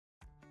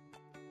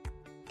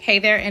Hey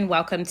there, and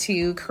welcome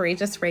to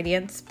Courageous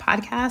Radiance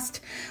podcast.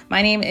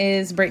 My name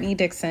is Brittany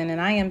Dixon,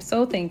 and I am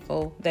so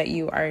thankful that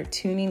you are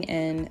tuning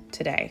in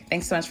today.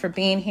 Thanks so much for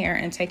being here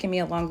and taking me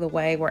along the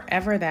way,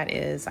 wherever that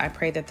is. I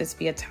pray that this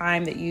be a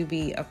time that you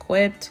be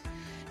equipped,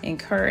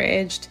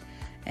 encouraged,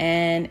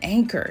 and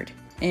anchored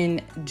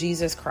in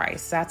Jesus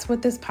Christ. That's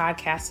what this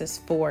podcast is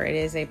for. It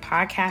is a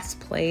podcast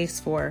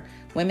place for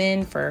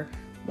women, for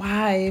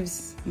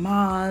wives,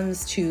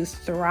 moms to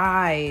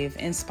thrive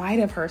in spite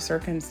of her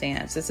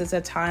circumstance. This is a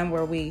time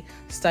where we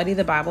study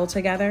the Bible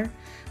together,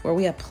 where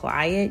we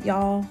apply it,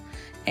 y'all,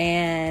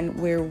 and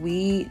where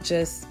we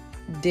just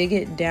dig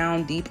it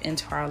down deep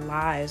into our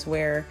lives,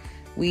 where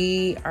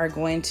we are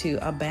going to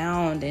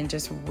abound and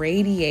just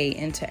radiate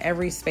into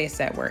every space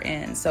that we're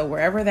in. So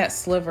wherever that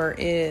sliver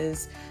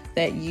is,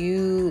 that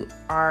you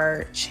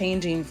are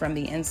changing from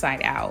the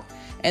inside out.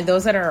 And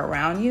those that are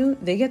around you,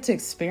 they get to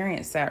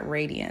experience that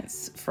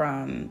radiance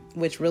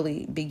which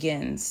really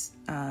begins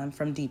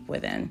from deep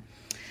within.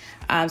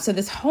 So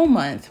this whole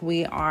month,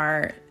 we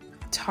are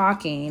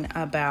talking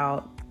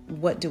about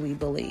what do we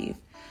believe.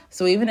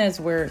 So even as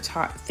we're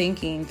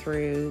thinking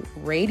through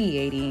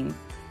radiating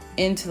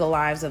into the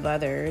lives of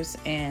others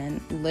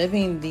and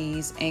living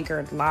these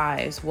anchored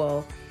lives,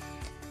 well,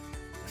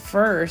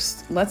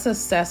 first, let's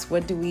assess,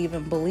 what do we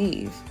even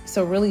believe?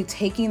 So really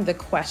taking the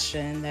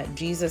question that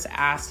Jesus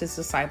asked his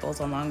disciples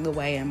along the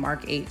way in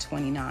Mark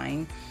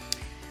 8:29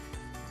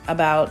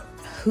 about,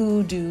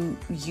 who do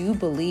you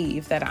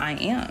believe that I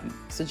am?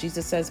 So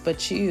Jesus says,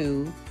 but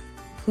you,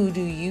 who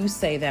do you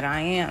say that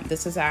I am?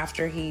 This is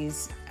after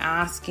he's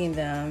asking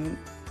them,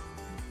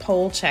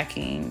 poll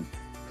checking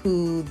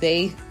who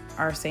they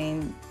are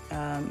saying,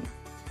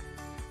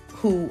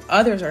 who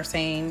others are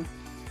saying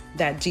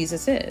that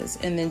Jesus is.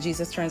 And then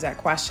Jesus turns that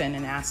question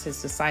and asks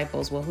his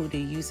disciples, well, who do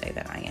you say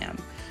that I am?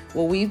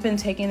 Well, we've been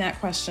taking that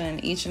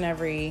question each and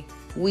every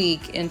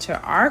week into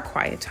our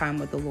quiet time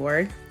with the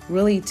Lord,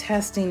 really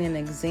testing and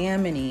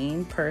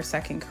examining per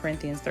 2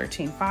 Corinthians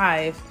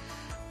 13:5,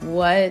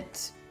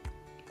 what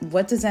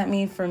does that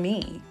mean for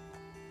me?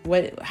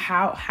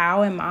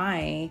 How am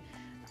I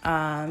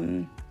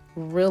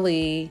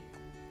really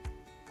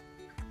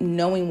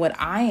knowing what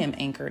I am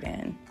anchored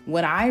in,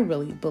 what I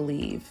really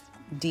believe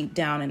deep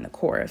down in the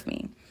core of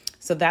me?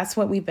 So that's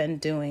what we've been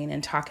doing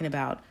and talking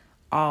about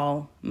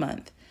all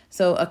month.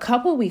 So a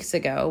couple weeks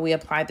ago, we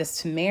applied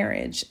this to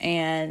marriage,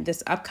 and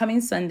this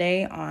upcoming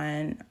Sunday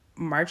on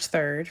March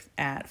 3rd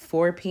at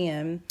 4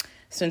 p.m.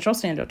 Central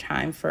Standard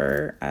Time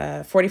for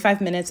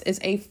 45 minutes is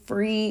a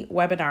free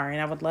webinar.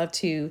 And I would love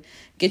to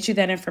get you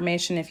that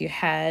information. If you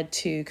head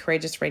to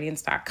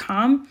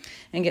courageousradiance.com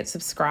and get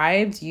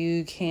subscribed,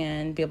 you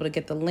can be able to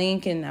get the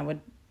link, and I would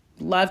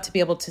love to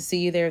be able to see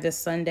you there this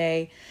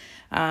Sunday.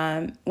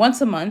 Once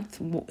a month,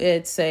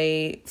 it's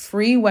a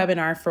free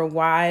webinar for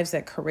wives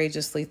that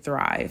courageously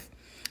thrive.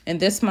 And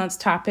this month's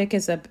topic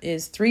is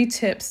 3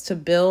 tips to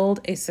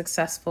build a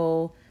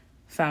successful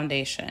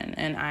foundation.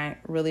 And I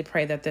really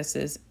pray that this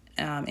is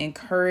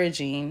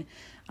encouraging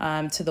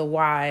to the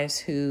wives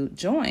who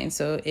join.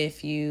 So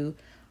if you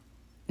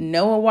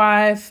know a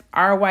wife,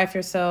 are a wife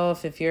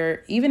yourself, if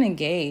you're even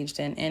engaged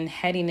and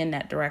heading in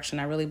that direction,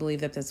 I really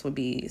believe that this would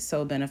be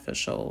so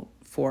beneficial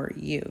for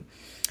you.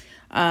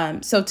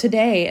 So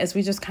today, as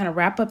we just kind of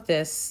wrap up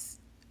this,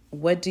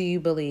 what do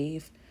you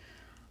believe?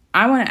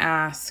 I want to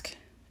ask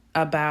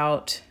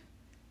about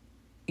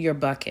your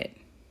bucket.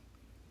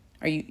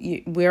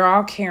 We're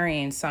all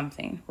carrying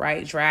something,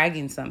 right?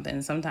 Dragging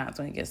something sometimes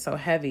when it gets so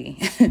heavy.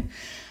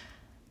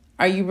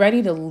 Are you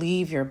ready to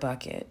leave your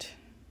bucket?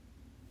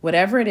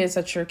 Whatever it is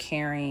that you're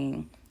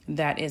carrying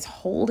that is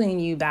holding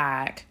you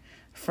back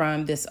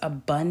from this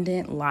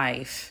abundant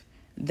life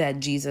that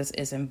Jesus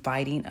is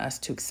inviting us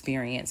to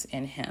experience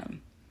in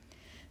him.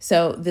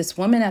 So this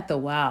woman at the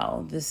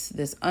well,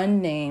 this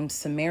unnamed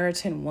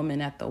Samaritan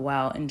woman at the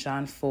well in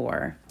John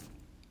 4,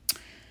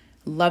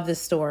 love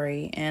this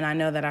story. And I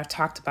know that I've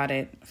talked about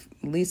it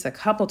at least a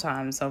couple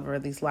times over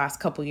these last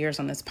couple years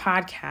on this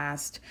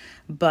podcast.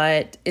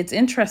 But it's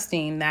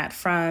interesting that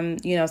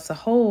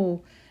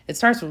it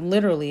starts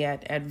literally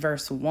at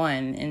verse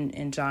 1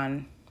 in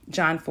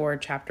John 4,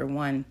 chapter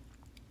 1.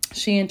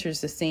 She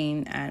enters the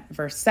scene at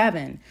verse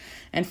 7.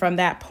 And from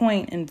that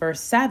point in verse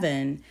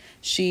 7,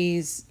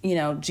 Jesus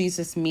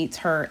meets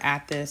her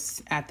at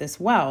this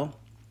well.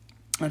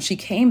 And she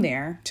came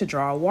there to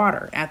draw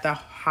water at the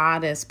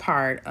hottest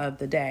part of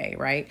the day,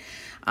 right?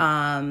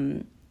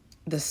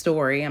 The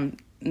story, I'm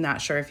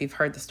not sure if you've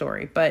heard the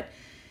story, but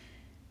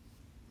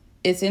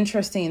it's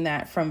interesting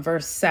that from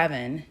verse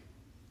 7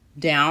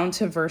 down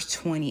to verse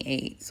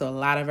 28, so a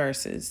lot of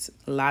verses,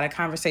 a lot of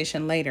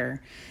conversation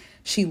later,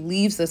 she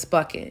leaves this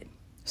bucket.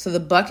 So the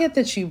bucket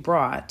that you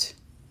brought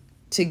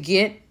to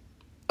get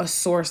a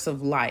source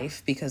of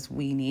life, because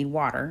we need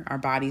water, our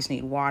bodies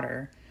need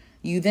water,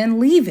 you then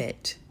leave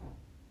it.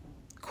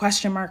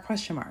 Question mark,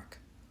 question mark.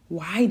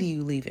 Why do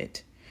you leave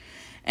it?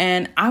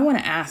 And I want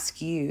to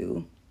ask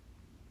you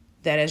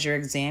that as you're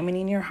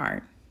examining your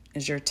heart,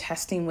 as you're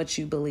testing what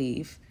you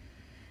believe,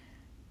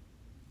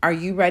 are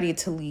you ready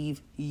to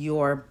leave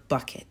your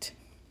bucket?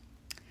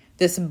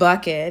 this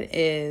bucket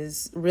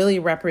really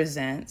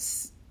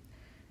represents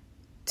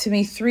to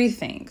me three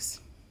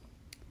things.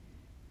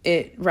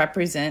 It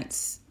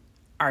represents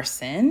our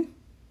sin,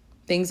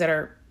 things that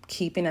are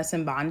keeping us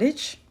in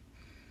bondage.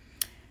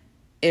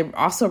 It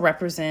also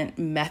represents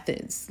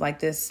methods, like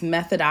this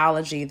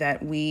methodology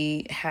that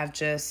we have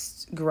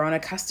just grown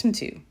accustomed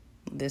to.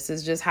 This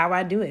is just how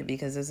I do it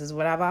because this is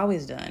what I've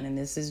always done. And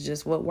this is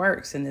just what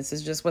works. And this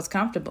is just what's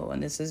comfortable.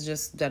 And this is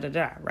just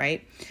da-da-da,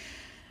 right?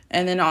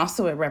 And then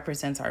also it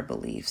represents our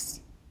beliefs.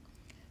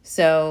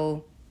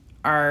 So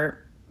our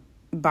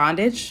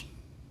bondage,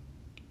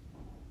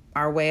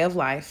 our way of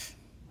life,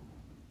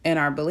 and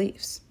our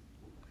beliefs.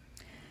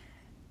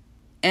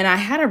 And I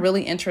had a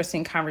really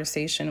interesting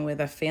conversation with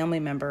a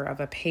family member of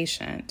a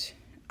patient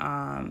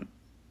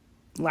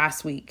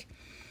last week.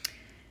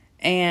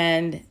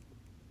 And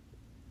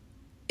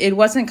it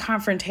wasn't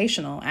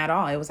confrontational at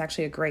all. It was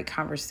actually a great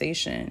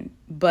conversation.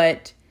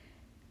 But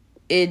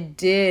it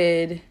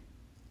did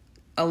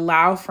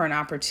allow for an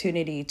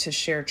opportunity to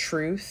share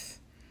truth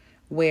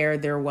where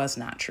there was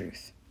not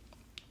truth.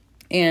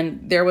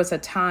 And there was a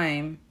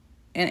time,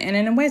 and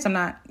in ways I'm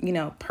not,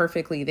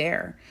 perfectly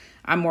there.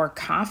 I'm more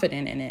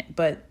confident in it.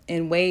 But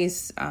in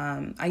ways,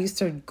 I used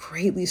to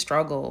greatly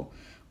struggle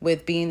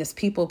with being this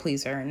people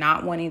pleaser,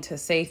 not wanting to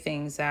say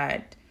things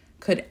that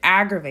could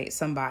aggravate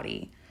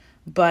somebody.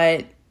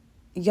 But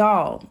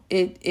y'all,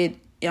 it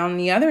on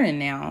the other end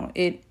now,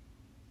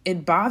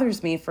 it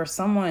bothers me for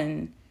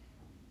someone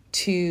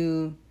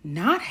to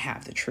not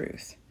have the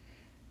truth.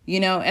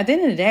 At the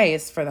end of the day,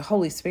 it's for the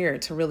Holy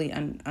Spirit to really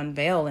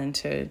unveil and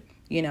to,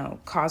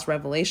 cause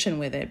revelation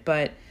with it.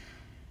 But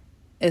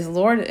as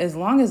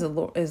long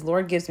as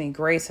Lord gives me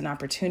grace and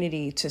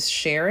opportunity to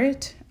share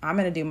it, I'm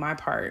going to do my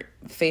part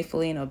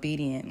faithfully and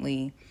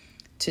obediently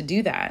to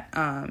do that,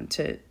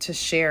 to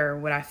share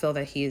what I feel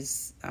that He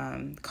is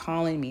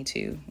calling me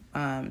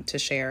to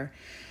share.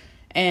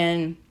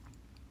 And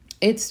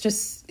it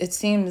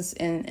seems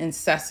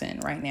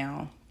incessant right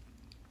now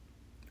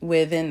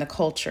within the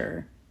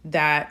culture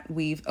that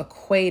we've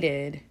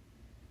equated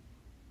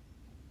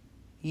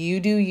you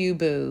do you,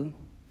 boo,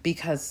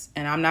 because,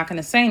 and I'm not going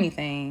to say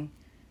anything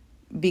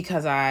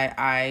because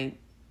I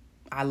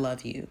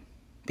love you,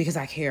 because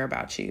I care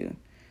about you.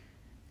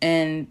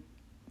 And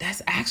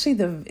that's actually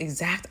the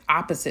exact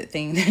opposite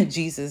thing that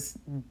Jesus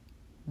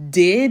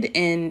did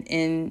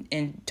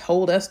and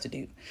told us to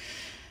do.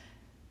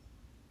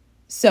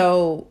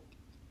 So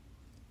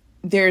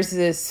there's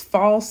this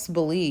false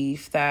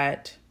belief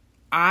that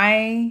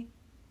I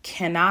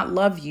cannot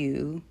love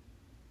you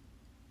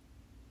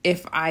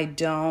if I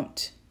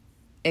don't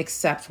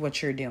accept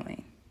what you're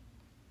doing.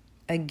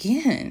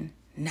 Again,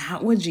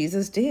 not what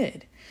Jesus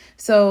did.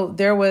 So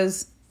there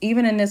was,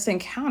 even in this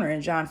encounter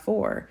in John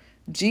 4,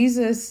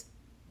 Jesus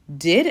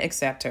did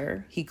accept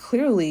her. He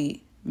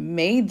clearly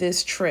made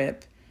this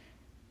trip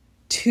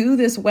to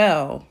this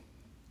well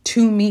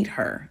to meet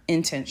her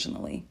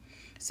intentionally.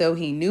 So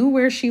he knew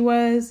where she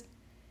was,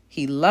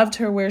 he loved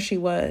her where she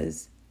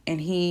was,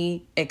 and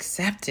he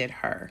accepted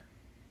her,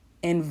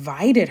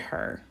 invited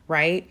her,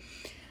 right?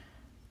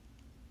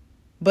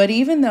 But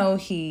even though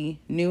he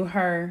knew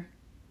her,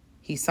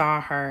 he saw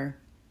her,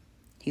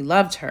 he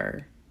loved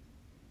her,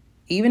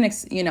 even,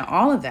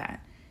 all of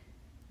that,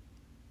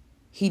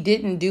 he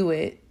didn't do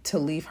it to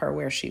leave her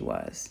where she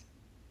was.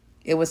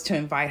 It was to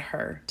invite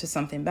her to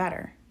something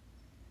better.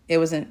 It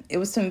was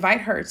to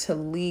invite her to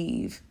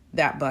leave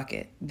that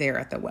bucket there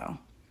at the well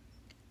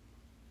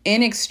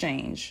in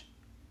exchange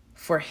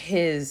for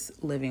his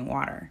living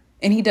water.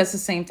 And he does the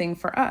same thing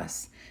for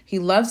us. He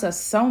loves us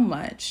so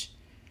much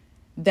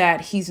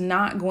that he's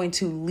not going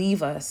to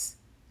leave us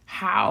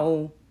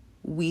how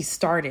we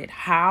started,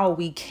 how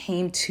we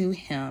came to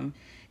him.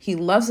 He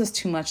loves us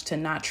too much to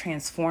not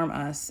transform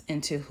us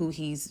into who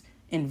he's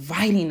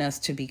inviting us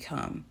to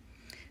become.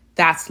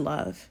 That's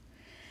love.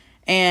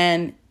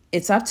 And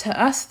it's up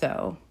to us,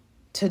 though,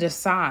 to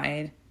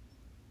decide,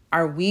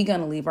 are we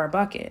going to leave our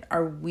bucket?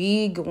 Are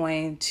we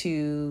going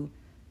to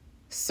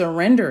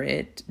surrender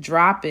it,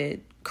 drop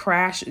it,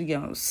 crash,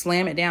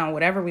 slam it down,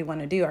 whatever we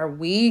want to do? Are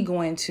we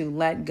going to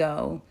let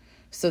go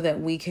so that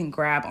we can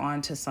grab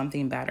onto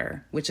something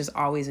better, which is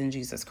always in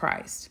Jesus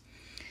Christ?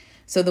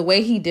 So the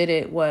way he did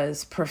it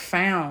was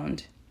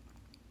profound,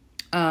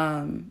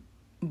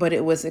 but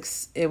it was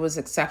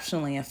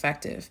exceptionally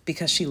effective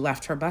because she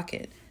left her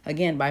bucket,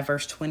 again, by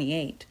verse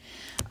 28.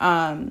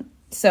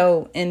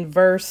 So in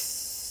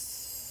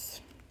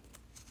verse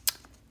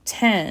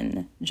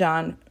 10,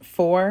 John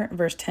 4,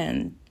 verse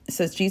 10, it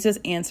says, Jesus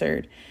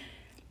answered,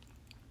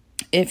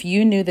 "If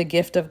you knew the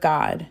gift of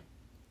God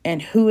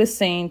and who is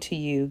saying to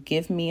you,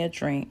 'Give me a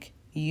drink,'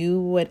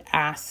 you would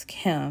ask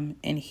him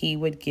and he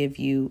would give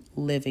you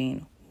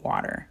living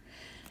water."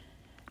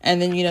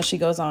 And then, she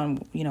goes on,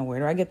 where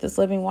do I get this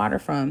living water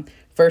from?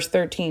 Verse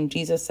 13,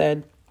 Jesus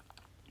said,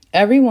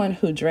 "Everyone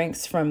who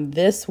drinks from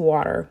this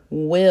water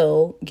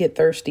will get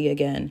thirsty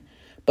again.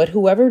 But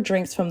whoever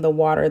drinks from the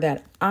water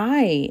that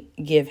I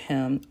give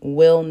him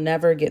will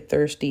never get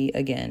thirsty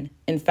again.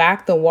 In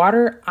fact, the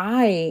water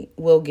I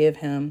will give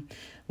him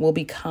will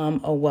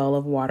become a well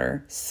of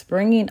water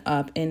springing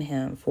up in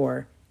him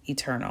for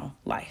eternal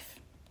life.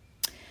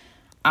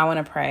 I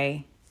want to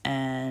pray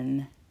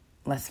and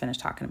let's finish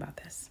talking about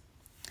this.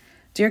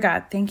 Dear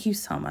God, thank you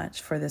so much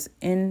for this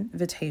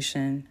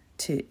invitation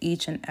to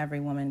each and every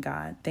woman,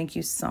 God. Thank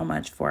you so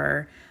much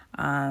for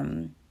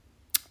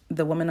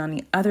the woman on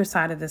the other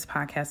side of this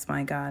podcast,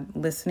 my God,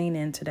 listening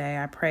in today.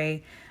 I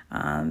pray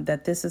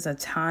that this is a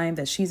time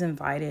that she's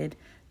invited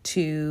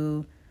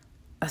to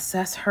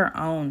assess her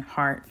own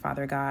heart,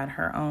 Father God,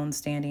 her own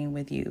standing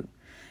with you.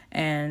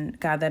 And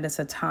God, that it's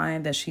a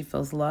time that she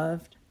feels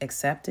loved,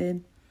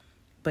 accepted,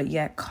 but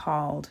yet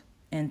called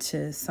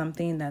into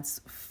something that's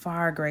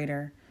far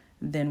greater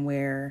than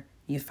where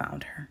you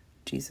found her.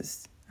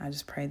 Jesus, I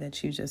just pray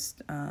that you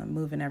just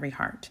move in every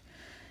heart.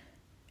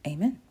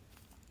 Amen.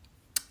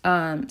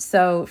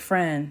 So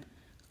friend,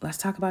 let's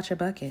talk about your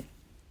bucket.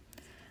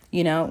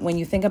 You know, when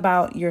you think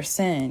about your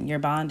sin, your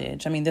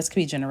bondage, I mean, this could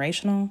be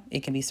generational.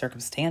 It can be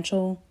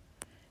circumstantial.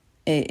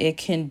 It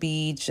can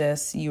be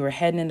just you were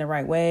heading in the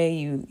right way.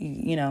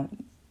 You know,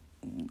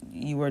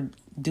 you were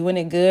doing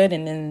it good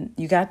and then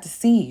you got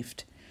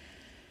deceived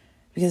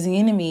because the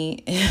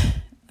enemy,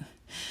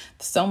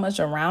 so much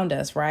around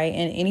us, right?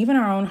 And even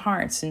our own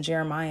hearts. In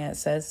Jeremiah, it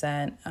says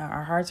that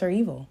our hearts are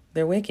evil.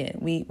 They're wicked.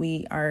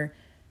 We are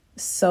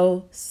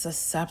so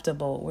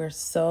susceptible. We're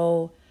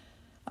so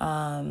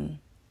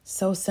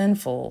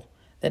sinful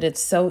that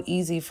it's so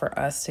easy for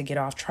us to get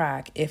off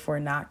track if we're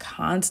not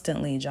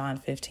constantly, John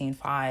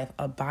 15:5,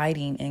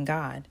 abiding in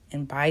God,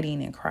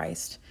 abiding in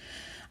Christ.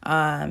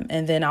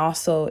 And then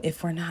also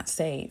if we're not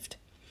saved.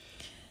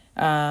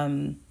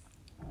 And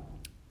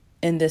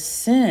the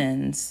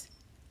sins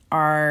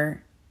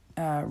are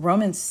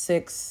Romans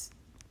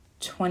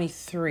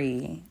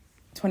 6:23,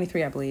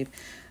 I believe.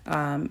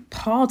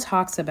 Paul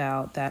talks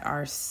about that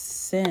our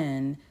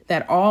sin,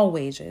 that all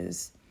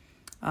wages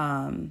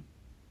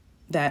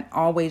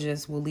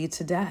will lead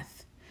to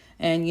death.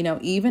 And, you know,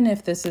 even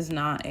if this is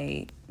not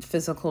a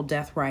physical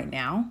death right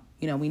now,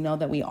 you know, we know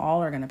that we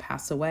all are going to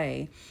pass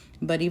away.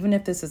 But even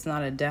if this is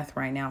not a death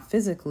right now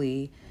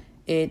physically,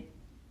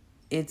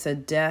 it's a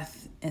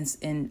death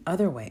in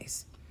other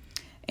ways.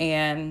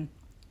 And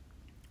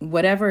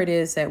whatever it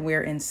is that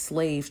we're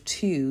enslaved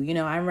to, you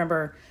know, I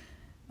remember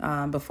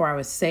before I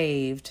was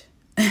saved,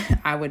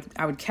 I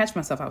would catch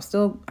myself. I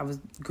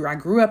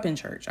grew up in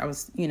church. I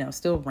was, you know,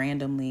 still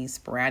randomly,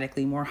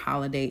 sporadically, more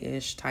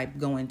holiday-ish type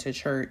going to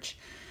church.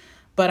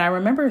 But I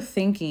remember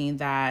thinking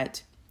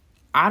that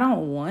I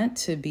don't want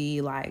to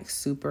be like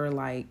super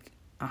like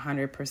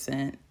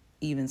 100%,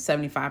 even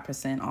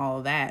 75%, all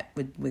of that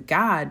with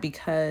God,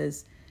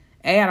 because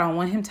A, I don't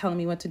want him telling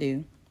me what to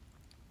do.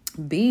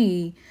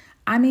 B,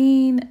 I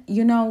mean,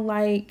 you know,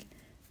 like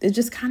it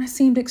just kind of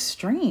seemed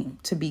extreme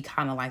to be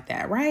kind of like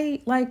that,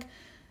 right? Like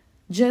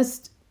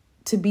just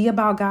to be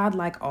about God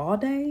like all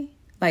day,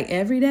 like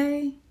every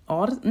day,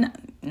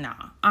 nah,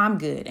 I'm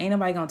good. Ain't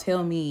nobody gonna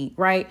tell me,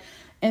 right?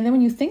 And then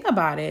when you think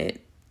about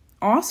it,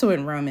 also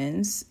in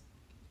Romans,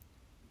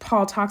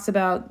 Paul talks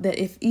about that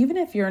even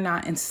if you're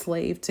not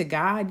enslaved to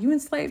God, you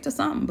enslaved to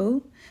something,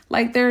 boo.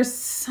 Like there's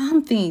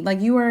something,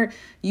 like you are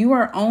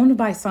owned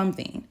by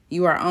something.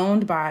 You are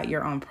owned by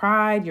your own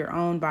pride. You're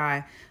owned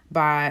by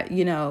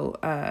you know,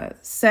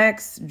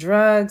 sex,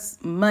 drugs,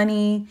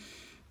 money,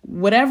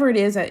 whatever it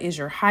is that is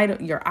your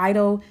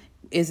idol.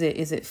 Is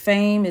it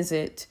fame? Is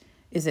it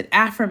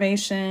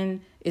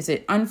affirmation? Is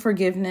it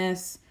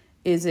unforgiveness?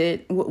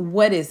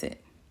 What is it?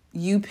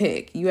 You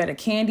pick. You at a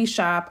candy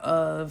shop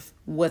of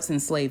what's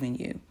enslaving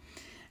you.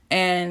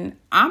 And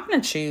I'm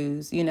going to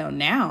choose, you know,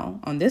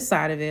 now on this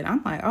side of it,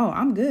 I'm like, oh,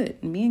 I'm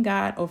good. Me and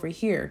God over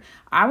here.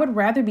 I would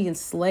rather be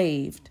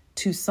enslaved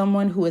to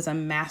someone who is a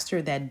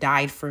master that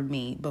died for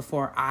me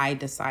before I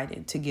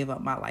decided to give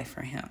up my life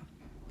for him.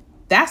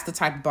 That's the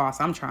type of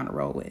boss I'm trying to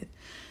roll with.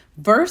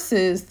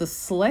 Versus the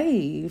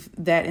slave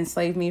that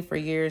enslaved me for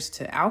years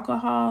to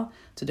alcohol,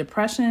 to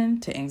depression,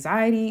 to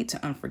anxiety,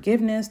 to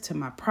unforgiveness, to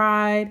my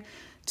pride,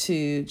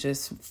 to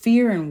just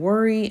fear and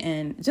worry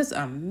and just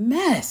a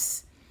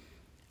mess.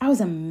 I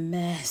was a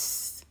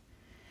mess.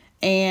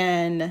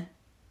 And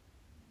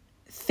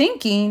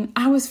thinking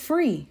I was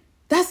free.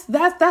 That's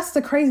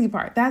the crazy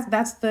part.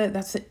 That's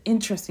the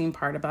interesting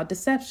part about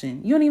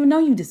deception. You don't even know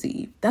you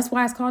deceived. That's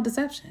why it's called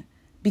deception,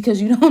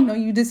 because you don't know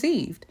you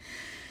deceived.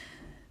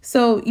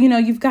 So, you know,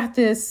 you've got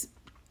this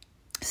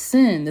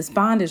sin, this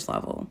bondage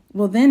level.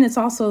 Well, then it's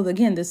also,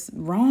 again, this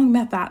wrong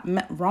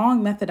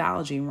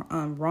methodology,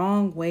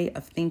 wrong way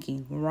of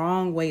thinking,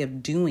 wrong way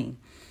of doing.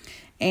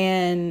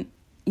 And,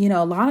 you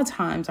know, a lot of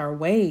times our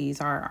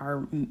ways,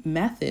 our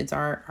methods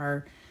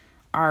are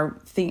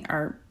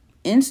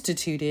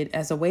instituted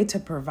as a way to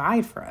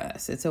provide for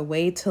us. It's a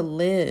way to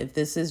live.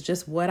 This is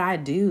just what I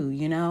do.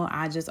 You know,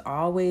 I just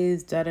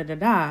always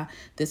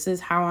This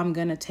is how I'm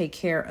going to take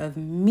care of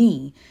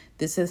me.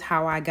 This is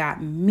how I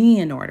got me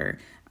in order.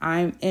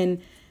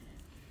 And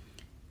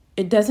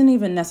it doesn't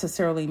even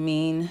necessarily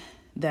mean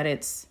that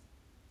it's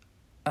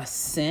a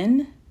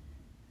sin,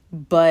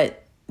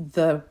 but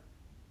the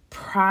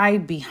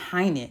pride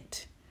behind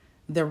it,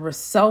 the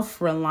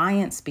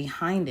self-reliance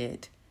behind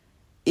it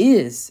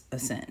is a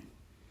sin,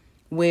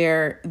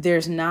 where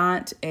there's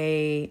not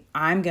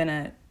I'm going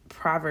to,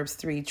 Proverbs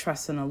 3,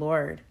 trust in the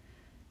Lord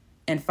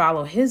and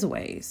follow his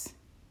ways,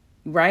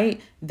 right?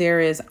 There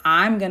is,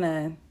 I'm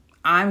going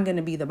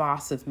to be the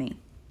boss of me.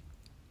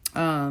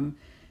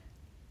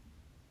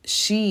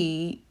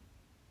 She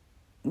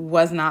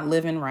was not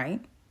living right.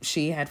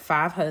 She had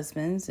 5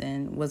 husbands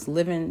and was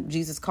living,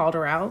 Jesus called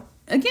her out.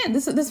 Again,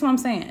 this is what I'm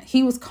saying.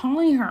 He was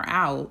calling her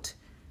out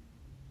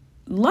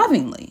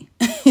lovingly.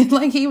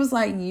 Like he was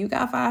like, you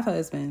got 5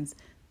 husbands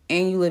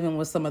and you living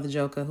with some other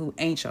joker who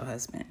ain't your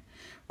husband,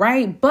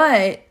 right?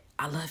 But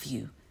I love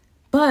you.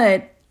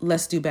 But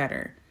let's do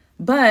better.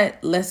 But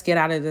let's get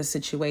out of this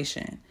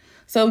situation.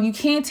 So you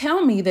can't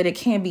tell me that it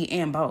can't be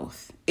and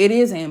both. It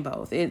is and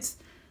both. It's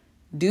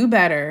do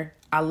better.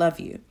 I love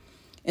you.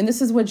 And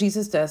this is what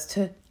Jesus does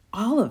to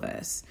all of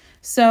us.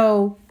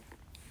 So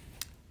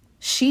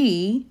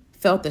she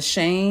felt the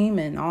shame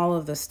and all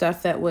of the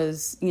stuff that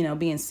was,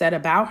 being said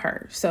about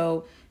her.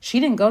 So she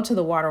didn't go to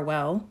the water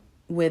well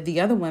with the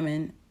other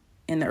women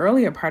in the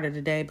earlier part of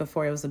the day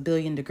before it was 1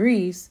 billion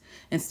degrees.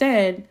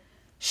 Instead,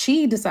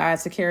 she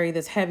decides to carry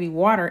this heavy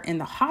water in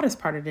the hottest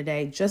part of the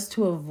day just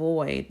to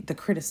avoid the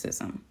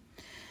criticism.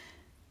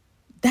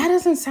 That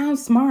doesn't sound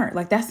smart.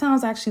 Like that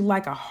sounds actually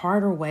like a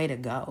harder way to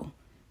go,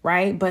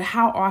 right? But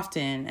how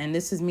often, and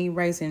this is me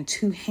raising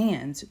 2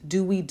 hands,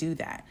 do we do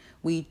that?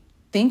 We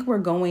think we're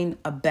going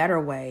a better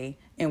way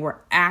and we're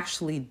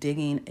actually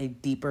digging a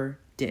deeper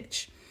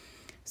ditch.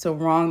 So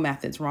wrong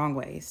methods, wrong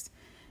ways.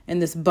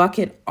 And this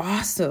bucket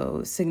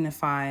also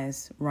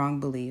signifies wrong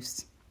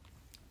beliefs.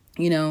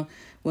 When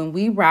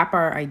we wrap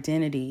our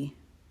identity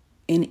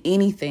in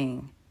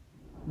anything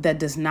that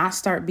does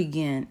not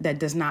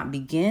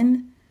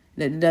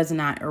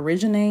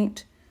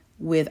originate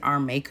with our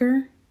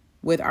maker,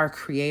 with our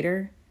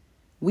creator,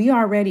 we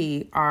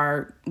already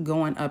are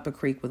going up a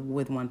creek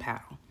with one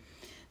paddle.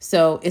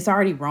 So it's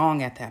already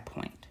wrong at that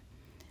point.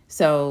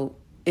 So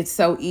it's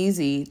so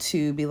easy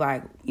to be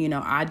like,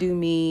 I do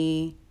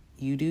me,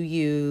 you do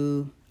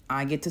you,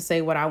 I get to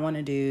say what I want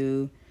to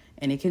do,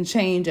 and it can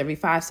change every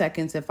 5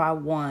 seconds if I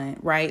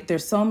want, right?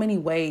 There's so many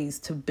ways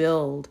to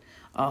build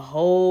a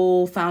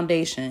whole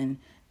foundation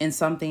in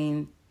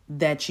something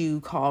that you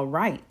call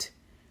right.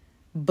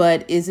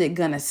 But is it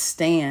going to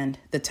stand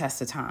the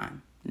test of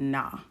time?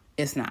 Nah,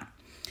 it's not.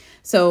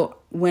 So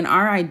when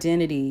our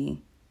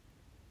identity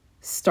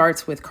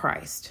starts with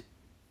Christ,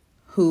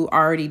 who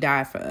already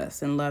died for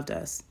us and loved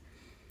us,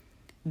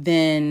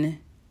 then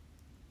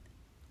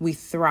we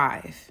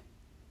thrive.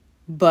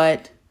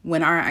 But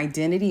when our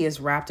identity is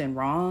wrapped in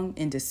wrong,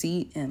 in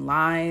deceit and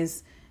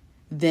lies,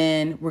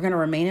 then we're going to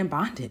remain in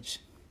bondage.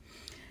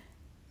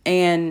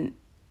 And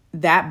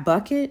that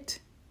bucket,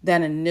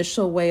 that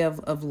initial way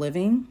of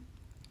living,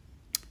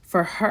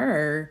 for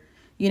her,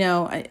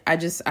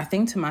 I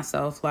think to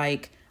myself,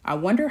 like, I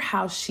wonder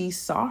how she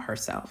saw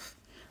herself,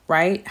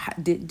 right?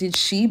 Did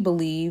she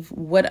believe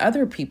what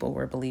other people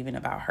were believing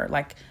about her?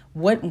 Like,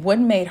 what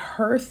made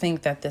her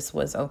think that this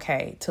was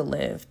okay to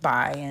live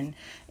by?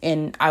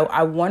 And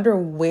I wonder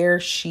where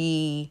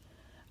she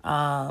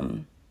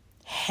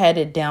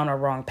headed down a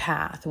wrong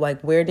path.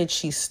 Like, where did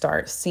she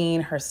start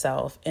seeing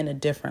herself in a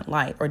different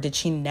light? Or did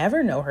she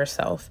never know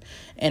herself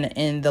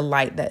in the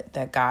light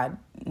that God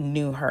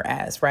knew her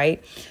as,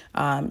 right?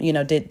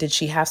 Did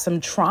she have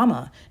some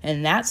trauma?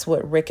 And that's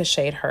what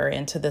ricocheted her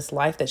into this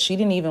life that she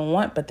didn't even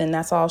want, but then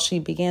that's all she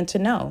began to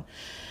know.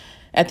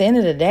 At the end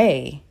of the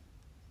day,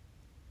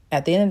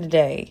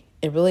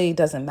 it really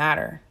doesn't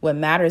matter. What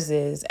matters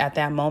is at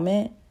that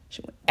moment,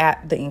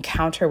 at the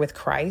encounter with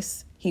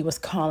Christ, he was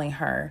calling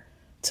her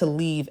to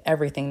leave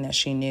everything that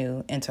she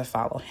knew and to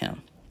follow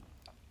him.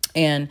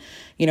 And,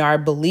 our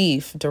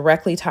belief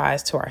directly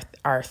ties to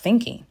our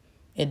thinking.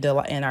 And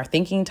our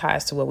thinking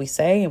ties to what we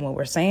say, and what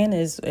we're saying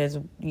is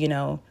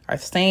our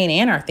saying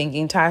and our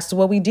thinking ties to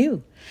what we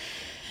do.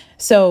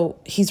 So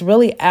he's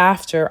really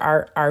after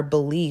our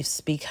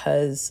beliefs,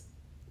 because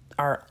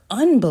our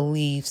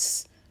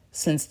unbeliefs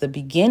since the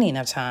beginning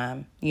of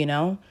time,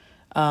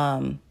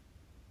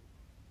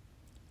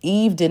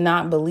 Eve did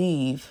not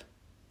believe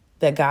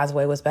that God's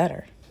way was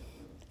better.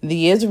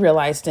 The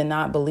Israelites did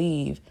not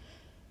believe,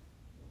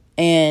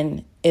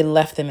 and it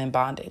left them in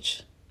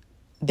bondage.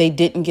 They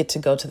didn't get to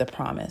go to the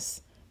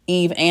promise.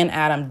 Eve and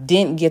Adam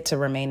didn't get to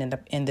remain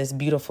in this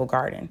beautiful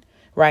garden,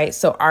 right?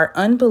 So our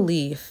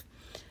unbelief,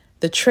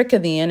 the trick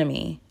of the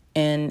enemy,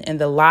 and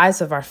the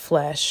lies of our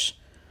flesh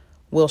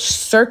will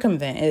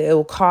circumvent. It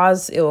will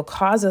cause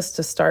us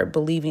to start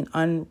believing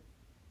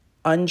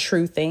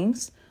untrue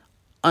things,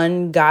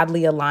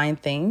 ungodly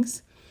aligned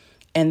things,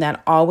 and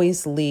that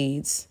always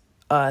leads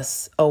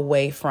us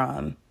away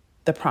from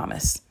the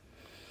promise.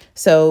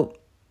 So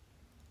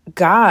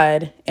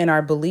God and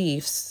our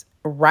beliefs,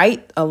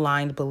 right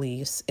aligned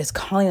beliefs, is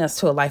calling us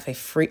to a life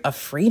of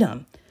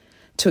freedom,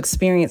 to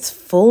experience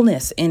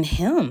fullness in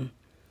him.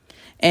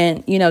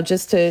 And,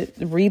 just to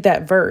read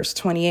that verse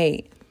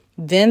 28,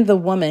 then the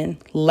woman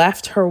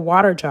left her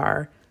water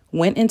jar,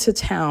 went into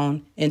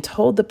town, and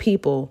told the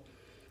people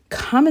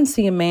come and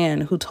see a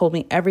man who told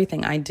me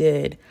everything I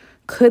did.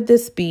 Could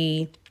this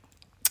be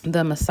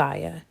the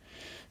Messiah?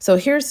 So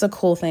here's the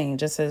cool thing,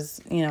 just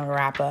as,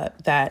 wrap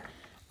up, that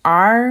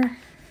our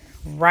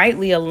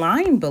rightly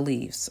aligned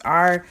beliefs,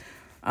 our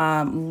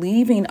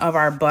leaving of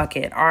our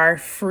bucket, our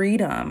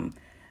freedom,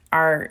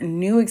 our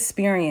new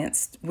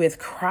experience with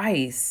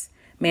Christ,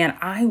 man,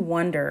 I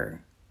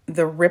wonder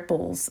the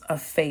ripples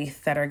of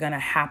faith that are going to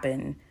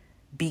happen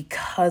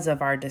because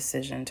of our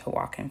decision to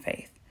walk in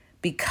faith,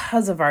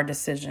 because of our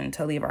decision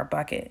to leave our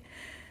bucket.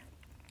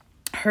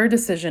 Her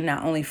decision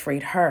not only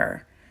freed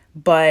her,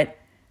 but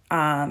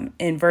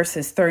in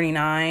verses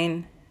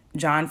 39,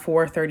 John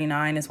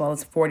 4:39, as well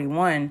as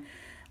 41,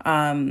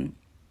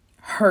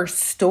 her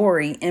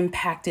story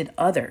impacted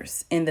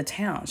others in the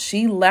town.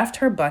 She left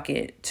her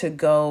bucket to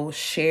go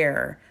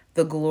share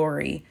the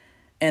glory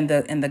and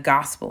the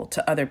gospel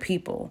to other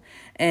people.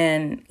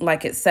 And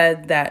like it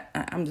said that,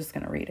 I'm just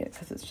going to read it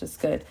because it's just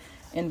good.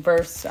 In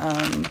verse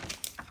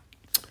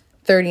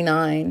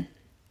 39,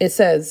 it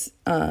says,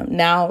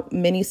 now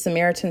many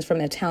Samaritans from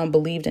the town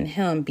believed in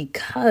him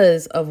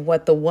because of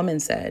what the woman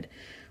said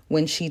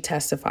when she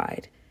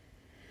testified.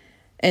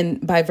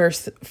 And by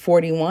verse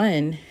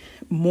 41,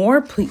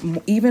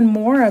 even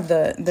more of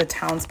the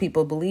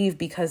townspeople believed,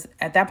 because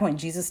at that point,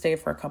 Jesus stayed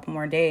for a couple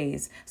more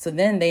days. So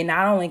then they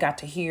not only got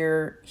to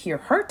hear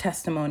her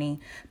testimony,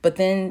 but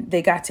then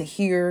they got to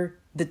hear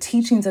the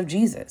teachings of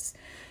Jesus.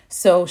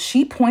 So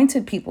she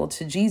pointed people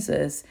to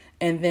Jesus,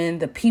 and then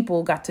the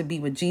people got to be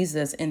with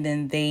Jesus, and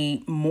then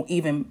they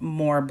even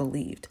more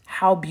believed.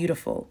 How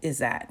beautiful is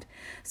that?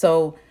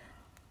 So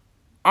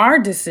our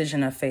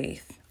decision of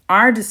faith,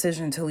 our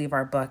decision to leave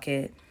our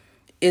bucket,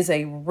 is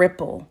a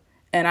ripple.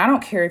 And I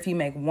don't care if you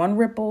make one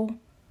ripple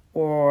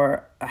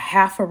or a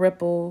half a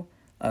ripple,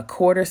 a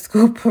quarter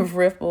scoop of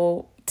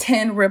ripple,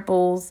 10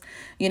 ripples.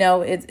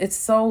 It's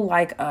so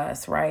like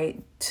us,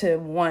 right? To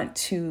want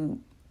to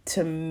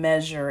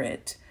measure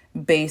it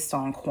based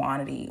on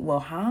quantity. Well,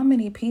 how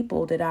many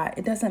people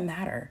it doesn't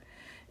matter.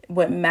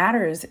 What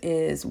matters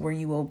is, were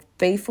you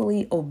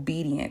faithfully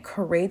obedient,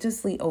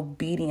 courageously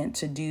obedient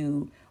to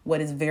do what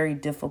is very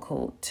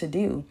difficult to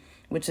do,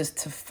 which is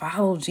to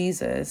follow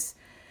Jesus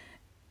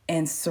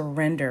and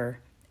surrender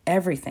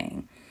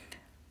everything.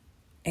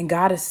 And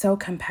God is so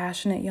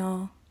compassionate,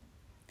 y'all.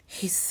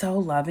 He's so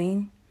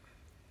loving.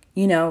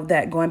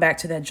 That going back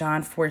to that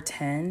John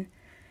 4:10,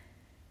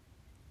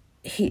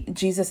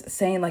 Jesus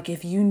saying, like,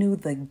 if you knew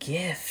the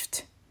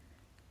gift,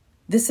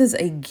 this is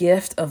a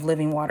gift of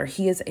living water.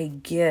 He is a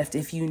gift.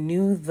 If you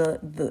knew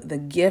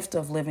the gift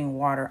of living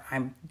water,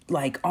 I'm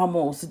like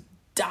almost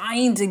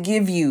dying to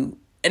give you.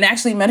 And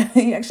actually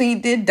he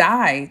did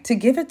die to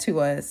give it to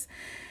us.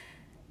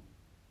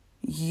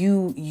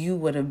 You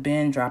would have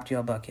been dropped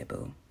your bucket,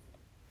 boo.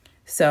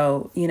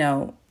 So,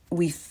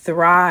 we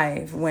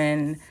thrive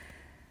when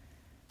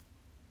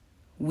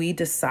we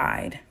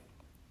decide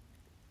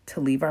to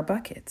leave our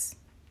buckets.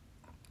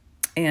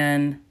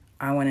 And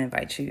I want to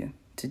invite you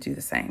to do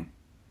the same.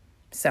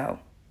 So,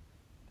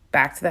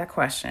 back to that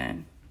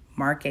question,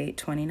 Mark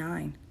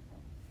 8:29.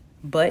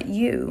 But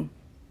you,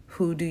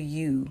 who do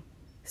you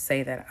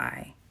say that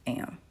I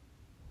am?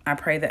 I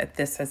pray that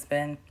this has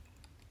been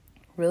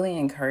really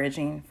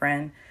encouraging,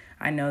 friend.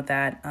 I know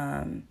that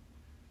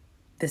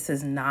this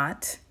is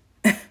not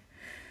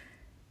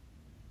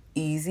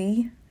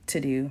easy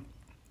to do,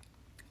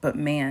 but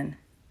man,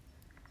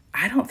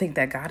 I don't think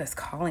that God is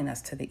calling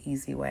us to the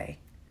easy way.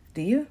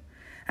 Do you?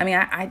 I mean,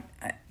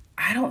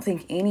 I don't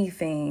think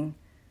anything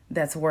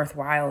that's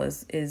worthwhile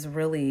is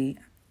really,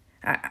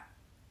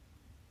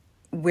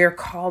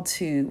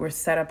 we're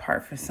set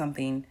apart for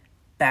something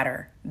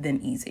better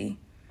than easy.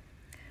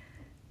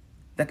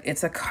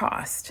 It's a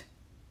cost,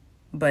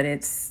 but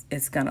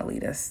it's going to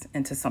lead us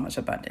into so much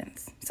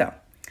abundance. So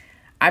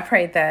I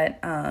pray that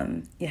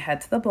you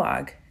head to the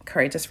blog,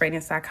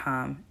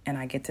 courageousradiance.com, and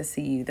I get to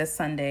see you this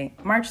Sunday,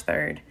 March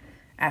 3rd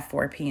at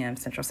 4 p.m.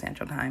 Central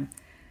Standard Time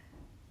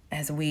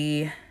as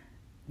we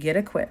get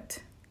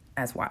equipped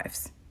as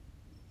wives.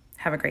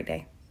 Have a great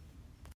day.